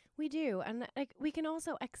situation. We do, and like we can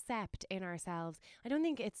also accept in ourselves. I don't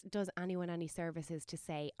think it does anyone any services to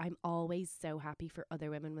say I'm always so happy for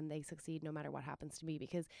other women when they succeed, no matter what happens to me,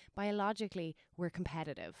 because biologically we're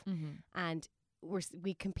competitive and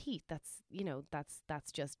we compete.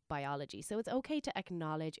 That's just biology. So it's okay to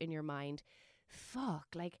acknowledge in your mind, fuck,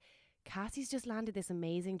 like Cassie's just landed this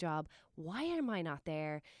amazing job. Why am I not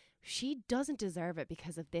there? She doesn't deserve it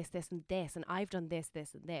because of this, this, and this, and I've done this,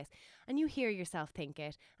 this, and this. And you hear yourself think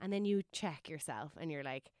it, and then you check yourself, and you're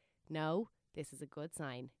like, no, this is a good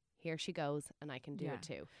sign. Here she goes, and I can do it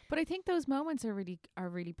too. But I think those moments are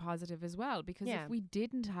really positive as well, because Yeah. if we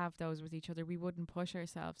didn't have those with each other, we wouldn't push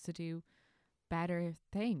ourselves to do better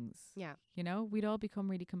things. Yeah. We'd all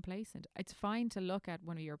become really complacent. It's fine to look at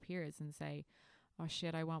one of your peers and say, oh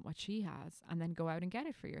shit, I want what she has, and then go out and get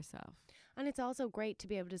it for yourself. And it's also great to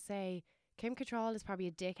be able to say, Kim Cattrall is probably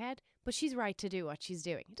a dickhead, but she's right to do what she's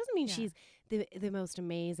doing. It doesn't mean she's the most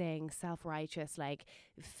amazing, self-righteous, like,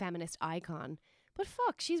 feminist icon. But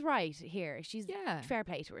fuck, she's right here. She's fair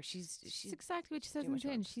play to her. She's exactly what she says doing in what the she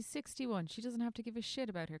tin. wants. She's 61. She doesn't have to give a shit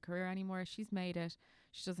about her career anymore. She's made it.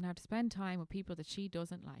 She doesn't have to spend time with people that she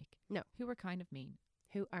doesn't like. No. Who are kind of mean.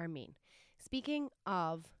 Who are mean. Speaking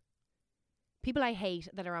of people I hate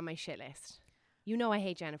that are on my shit list. You know I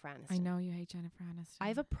hate Jennifer Aniston. I know you hate Jennifer Aniston. I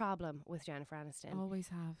have a problem with Jennifer Aniston. Always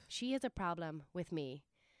have. She has a problem with me.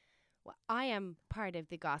 Well, I am part of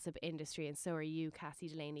the gossip industry, and so are you, Cassie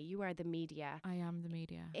Delaney. You are the media. I am the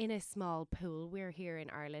media. In a small pool. We're here in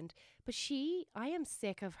Ireland. But I am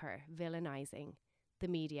sick of her villainising the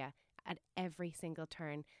media at every single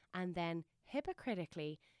turn, and then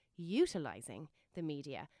hypocritically utilising the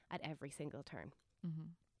media at every single turn. Mm-hmm.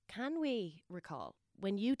 Can we recall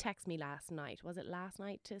when you text me last night? Was it last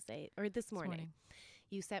night to say, or this morning?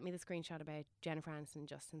 You sent me the screenshot about Jennifer Aniston and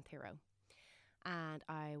Justin Theroux. And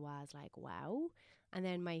I was like, wow. And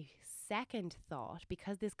then my second thought,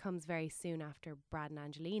 because this comes very soon after Brad and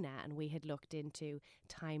Angelina, and we had looked into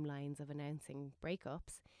timelines of announcing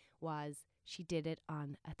breakups, was she did it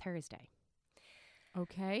on a Thursday.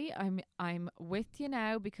 Okay, I'm with you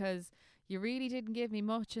now, because you really didn't give me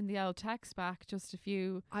much in the old text back, just a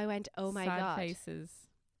few I went, oh my sad God. faces.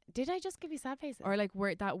 Did I just give you sad faces? Or like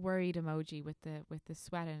that worried emoji with the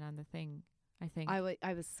sweating and the thing, I think. I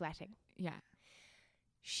was sweating. Yeah.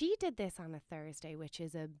 She did this on a Thursday, which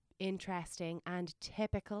is a interesting and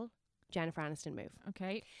typical Jennifer Aniston move.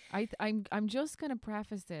 Okay. I'm just going to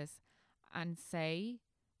preface this and say,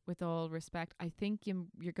 with all respect, I think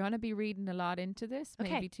you're going to be reading a lot into this,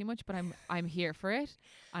 Okay. maybe too much, but I'm here for it,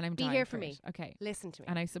 and I'm Be dying here for it. me. Okay. Listen to me.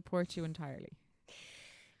 And I support you entirely.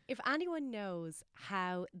 If anyone knows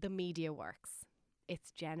how the media works,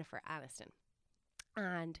 it's Jennifer Aniston.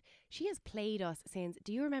 And she has played us since,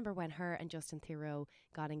 do you remember when her and Justin Theroux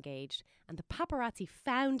got engaged and the paparazzi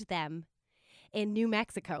found them in New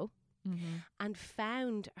Mexico and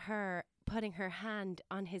found her putting her hand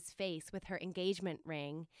on his face with her engagement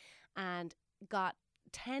ring and got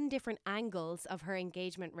 10 different angles of her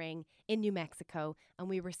engagement ring in New Mexico, and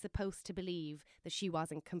we were supposed to believe that she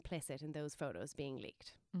wasn't complicit in those photos being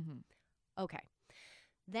leaked. Okay.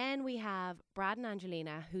 Then we have Brad and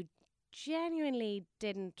Angelina, who genuinely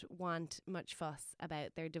didn't want much fuss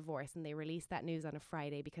about their divorce, and they released that news on a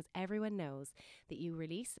Friday because everyone knows that you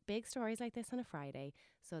release big stories like this on a Friday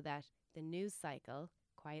so that the news cycle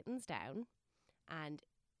quietens down and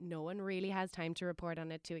no one really has time to report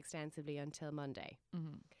on it too extensively until Monday.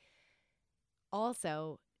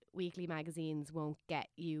 Also, weekly magazines won't get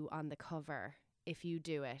you on the cover if you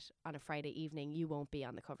do it on a Friday evening, you won't be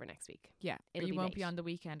on the cover next week. Yeah. It'll you be won't be late. on the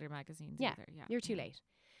Weekender magazines Yeah, either. Yeah. You're too late.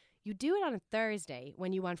 You do it on a Thursday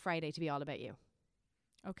when you want Friday to be all about you.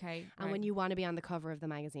 Okay. And when you want to be on the cover of the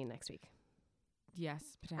magazine next week. Yes,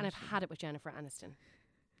 potentially. And I've had it with Jennifer Aniston.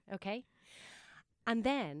 Okay? And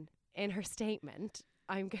then in her statement,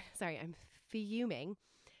 I'm fuming.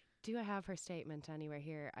 Do I have her statement anywhere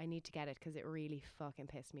here? I need to get it because it really fucking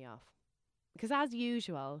pissed me off. Because as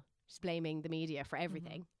usual, she's blaming the media for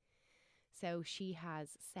everything. So she has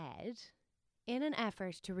said, in an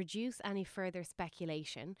effort to reduce any further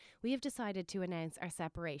speculation, we have decided to announce our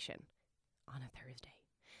separation on a Thursday.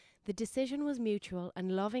 The decision was mutual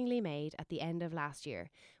and lovingly made at the end of last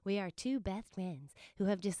year. We are two best friends who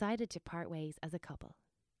have decided to part ways as a couple,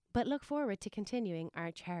 but look forward to continuing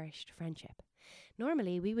our cherished friendship.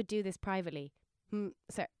 Normally, we would do this privately.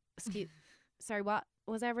 Sorry, what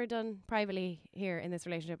was ever done privately here in this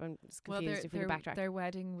relationship? I'm just confused if we can backtrack. Their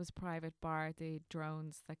wedding was private, bar the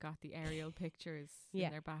drones that got the aerial pictures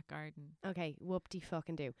in their back garden. Okay,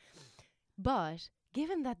 whoop-de-fucking do. But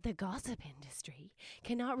given that the gossip industry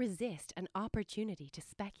cannot resist an opportunity to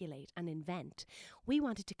speculate and invent, we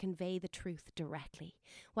wanted to convey the truth directly.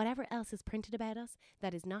 Whatever else is printed about us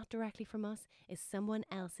that is not directly from us is someone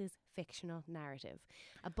else's fictional narrative.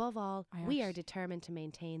 Above all, we are determined to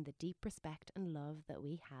maintain the deep respect and love that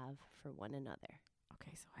we have for one another.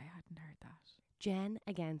 Okay, so I hadn't heard that. Jen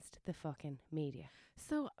against the fucking media.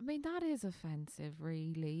 So, I mean, that is offensive,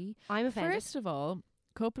 really. I'm offended. First of all,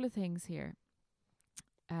 couple of things here.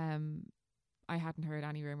 I hadn't heard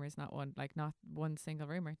any rumours, not one single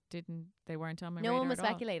rumour. They weren't on my radar No one was at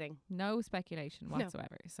all. speculating. No speculation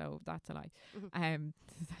whatsoever. So that's a lie.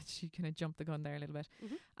 She kind of jumped the gun there a little bit.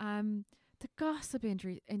 The gossip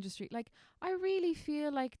industry, like, I really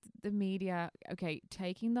feel like the media, okay,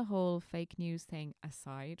 taking the whole fake news thing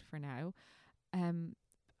aside for now,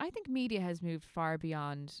 I think media has moved far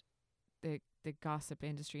beyond the gossip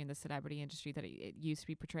industry and the celebrity industry that it used to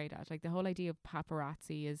be portrayed as. Like, the whole idea of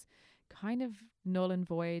paparazzi is kind of null and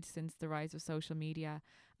void since the rise of social media.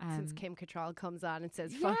 Since Kim Cattrall comes on and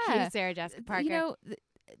says, fuck you, Sarah Jessica Parker. You know,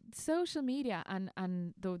 social media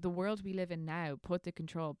and the world we live in now put the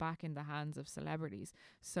control back in the hands of celebrities.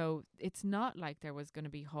 So it's not like there was going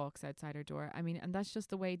to be hawks outside our door. I mean, and that's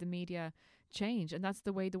just the way the media change, and that's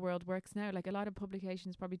the way the world works now. Like, a lot of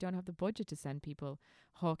publications probably don't have the budget to send people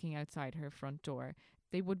hawking outside her front door.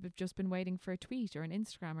 They would have just been waiting for a tweet or an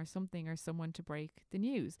Instagram or something, or someone to break the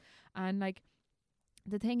news. And like,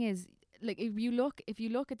 the thing is, like, if you look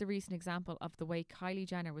at the recent example of the way Kylie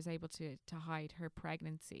Jenner was able to hide her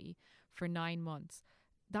pregnancy for 9 months,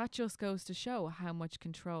 that just goes to show how much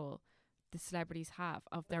control the celebrities have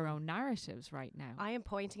of their own narratives right now. I am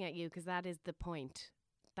pointing at you because that is the point.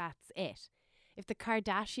 That's it. If the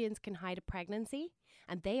Kardashians can hide a pregnancy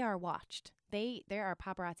and they are watched, there are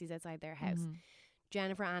paparazzis outside their house.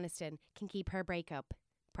 Jennifer Aniston can keep her breakup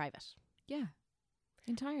private. Yeah,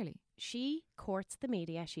 entirely. She courts the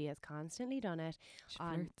media. She has constantly done it.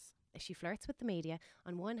 She flirts with the media.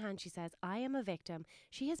 On one hand, she says, I am a victim.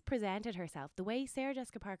 She has presented herself the way Sarah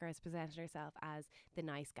Jessica Parker has presented herself as the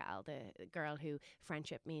nice gal, the girl who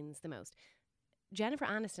friendship means the most. Jennifer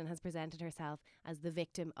Aniston has presented herself as the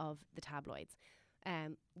victim of the tabloids.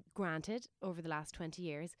 Granted, over the last 20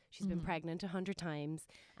 years, she's been pregnant 100 times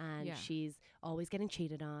and she's always getting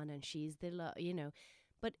cheated on, and she's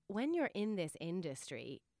But when you're in this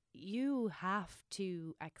industry, you have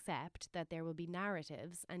to accept that there will be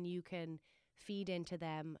narratives, and you can feed into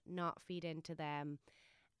them, not feed into them,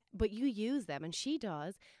 but you use them, and she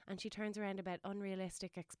does. And she turns around about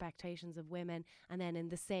unrealistic expectations of women, and then in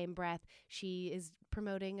the same breath she is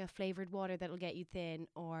promoting a flavoured water that'll get you thin,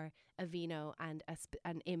 or a vino and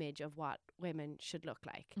an image of what women should look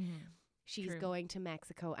like. She's going to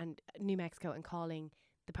New Mexico and calling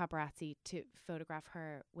the paparazzi to photograph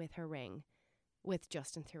her with her ring with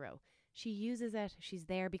Justin Theroux. She uses it. She's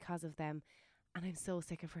there because of them. And I'm so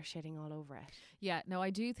sick of her shitting all over it. Yeah, no, I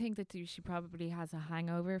do think that she probably has a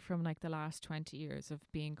hangover from like the last 20 years of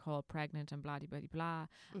being called pregnant and blah, blah, blah, blah,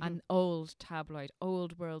 and old tabloid,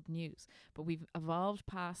 old world news. But we've evolved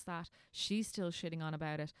past that. She's still shitting on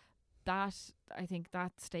about it. I think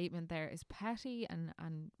that statement there is petty and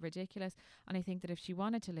ridiculous. And I think that if she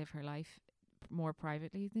wanted to live her life more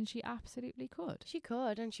privately, then she absolutely could. She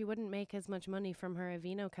could, and she wouldn't make as much money from her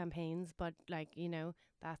Aveeno campaigns, but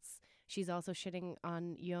she's also shitting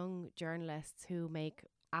on young journalists who make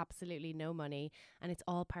absolutely no money, and it's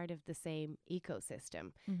all part of the same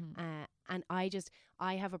ecosystem. And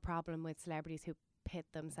I have a problem with celebrities who pitch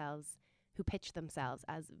themselves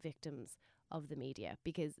as victims of the media,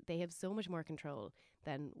 because they have so much more control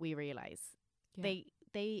than we realise. Yeah.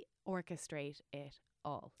 They orchestrate it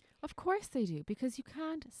all. Of course they do, because you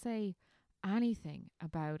can't say anything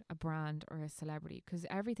about a brand or a celebrity because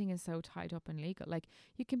everything is so tied up in legal. Like,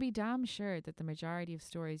 you can be damn sure that the majority of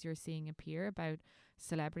stories you're seeing appear about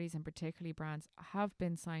celebrities and particularly brands have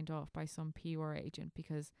been signed off by some PR agent,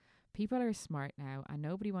 because people are smart now and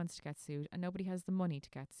nobody wants to get sued and nobody has the money to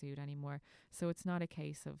get sued anymore. So it's not a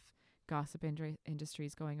case of gossip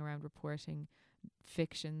industries going around reporting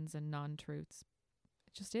fictions and non-truths.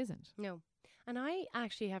 It just isn't. No. And I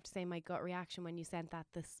actually have to say my gut reaction when you sent that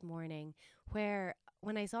this morning, where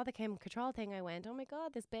when I saw the Kim Cattrall thing, I went, oh my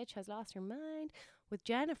God, this bitch has lost her mind. With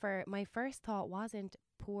Jennifer, my first thought wasn't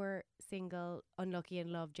poor, single, unlucky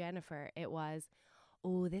in love Jennifer. It was,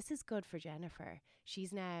 oh, this is good for Jennifer.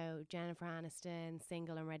 She's now Jennifer Aniston,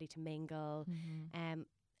 single and ready to mingle.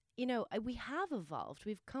 You know, we have evolved.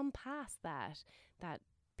 We've come past that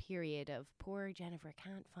period of poor Jennifer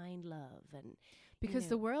can't find love. And because you know,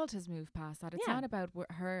 the world has moved past that. It's Yeah. not about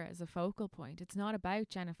her as a focal point. It's not about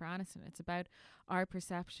Jennifer Aniston. It's about our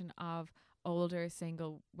perception of older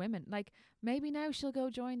single women. Like, maybe now she'll go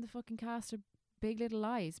join the fucking cast of Big Little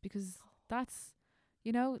Lies, because that's,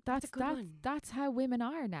 you know, That's a good one. that's how women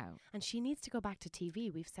are now. And she needs to go back to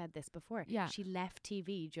TV. We've said this before. Yeah. She left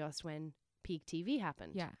TV just when peak TV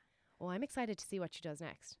happened. Yeah. Oh, I'm excited to see what she does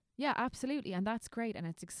next. Yeah, absolutely. And that's great. And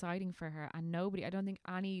it's exciting for her. And I don't think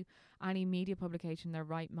any media publication in their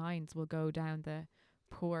right minds will go down the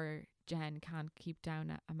poor Jen can't keep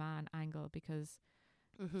down a man angle, because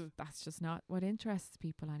that's just not what interests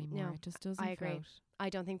people anymore. No, It just doesn't I agree. float. I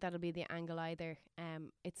don't think that'll be the angle either.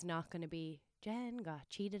 It's not going to be Jen got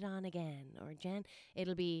cheated on again, or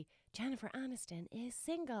it'll be Jennifer Aniston is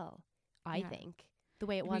single. I Yeah. think the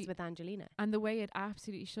way it was We- with Angelina. And the way it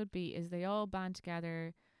absolutely should be is they all band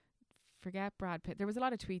together, forget Brad Pitt. There was a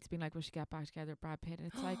lot of tweets being like, will she get back together with Brad Pitt? And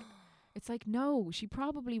it's like, no, she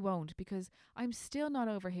probably won't, because I'm still not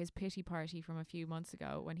over his pity party from a few months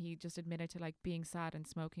ago when he just admitted to like being sad and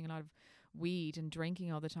smoking a lot of weed and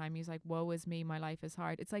drinking all the time. He was like, woe is me, my life is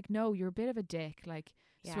hard. It's like, no, you're a bit of a dick. Like,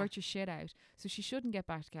 Yeah. sort your shit out. So she shouldn't get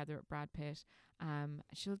back together with Brad Pitt.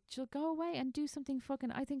 She'll go away and do something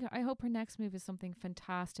fucking, I hope her next move is something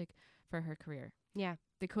fantastic for her career. Yeah.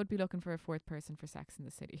 They could be looking for a fourth person for Sex in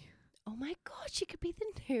the City. Oh my God, she could be the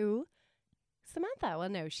new Samantha. Well,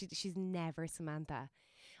 no, she's never Samantha.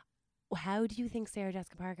 How do you think Sarah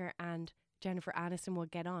Jessica Parker and Jennifer Aniston would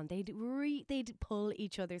get on? They'd pull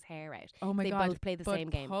each other's hair out. Oh my They God. both play the but same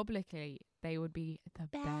game. publicly, they would be the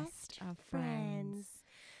best of friends.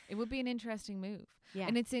 It would be an interesting move. Yeah.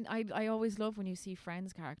 And it's I always love when you see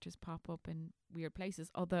Friends characters pop up in weird places.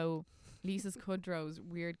 Although Lisa Kudrow's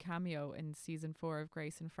weird cameo in season 4 of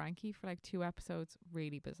Grace and Frankie for like 2 episodes,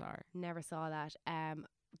 really bizarre. Never saw that.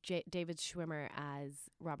 David Schwimmer as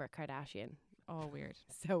Robert Kardashian. All weird.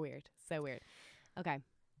 So weird. So weird. Okay.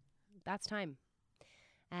 That's time.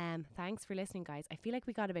 Thanks for listening, guys. I feel like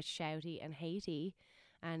we got a bit shouty and hatey,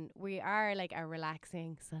 and we are like a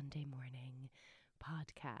relaxing Sunday morning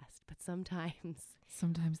podcast, but sometimes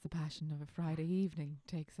The passion of a Friday evening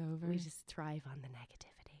takes over. we just thrive on the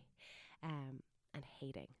negativity and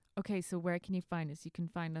hating. Okay, so where can you find us? You can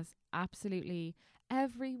find us absolutely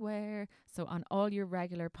everywhere. So on all your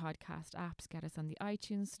regular podcast apps, get us on the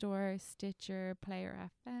iTunes Store, Stitcher, Player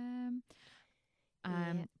FM.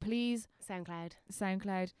 Yeah. Please,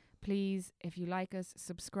 SoundCloud. please, if you like us,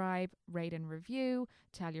 subscribe, rate and review,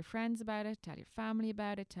 tell your friends about it, tell your family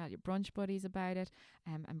about it, tell your brunch buddies about it,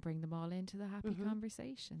 and bring them all into the happy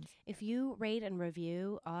conversations. If you rate and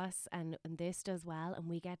review us and this does well and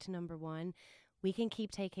we get to number 1, we can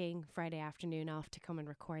keep taking Friday afternoon off to come and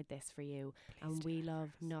record this for you. And we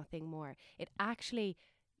love nothing more. It actually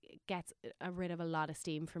gets rid of a lot of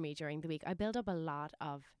steam for me during the week. I build up a lot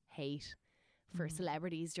of hate for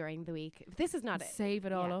celebrities during the week. This is not Save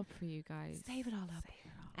it all yeah. up for you guys. Save it all up.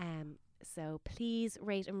 So please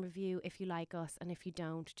rate and review if you like us, and if you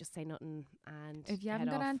don't, just say nothing. And If you head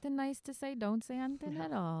haven't got off. anything nice to say, don't say anything No.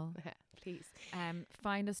 at all. Please.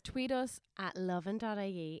 Find us, tweet us. At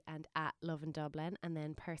lovin.ie and at Lovin Dublin, and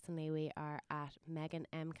then personally we are at Megan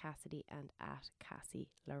M Cassidy and at Cassie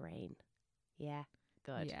Lorraine. Yeah,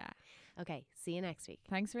 good. Yeah. Okay, see you next week.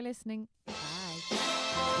 Thanks for listening. Bye.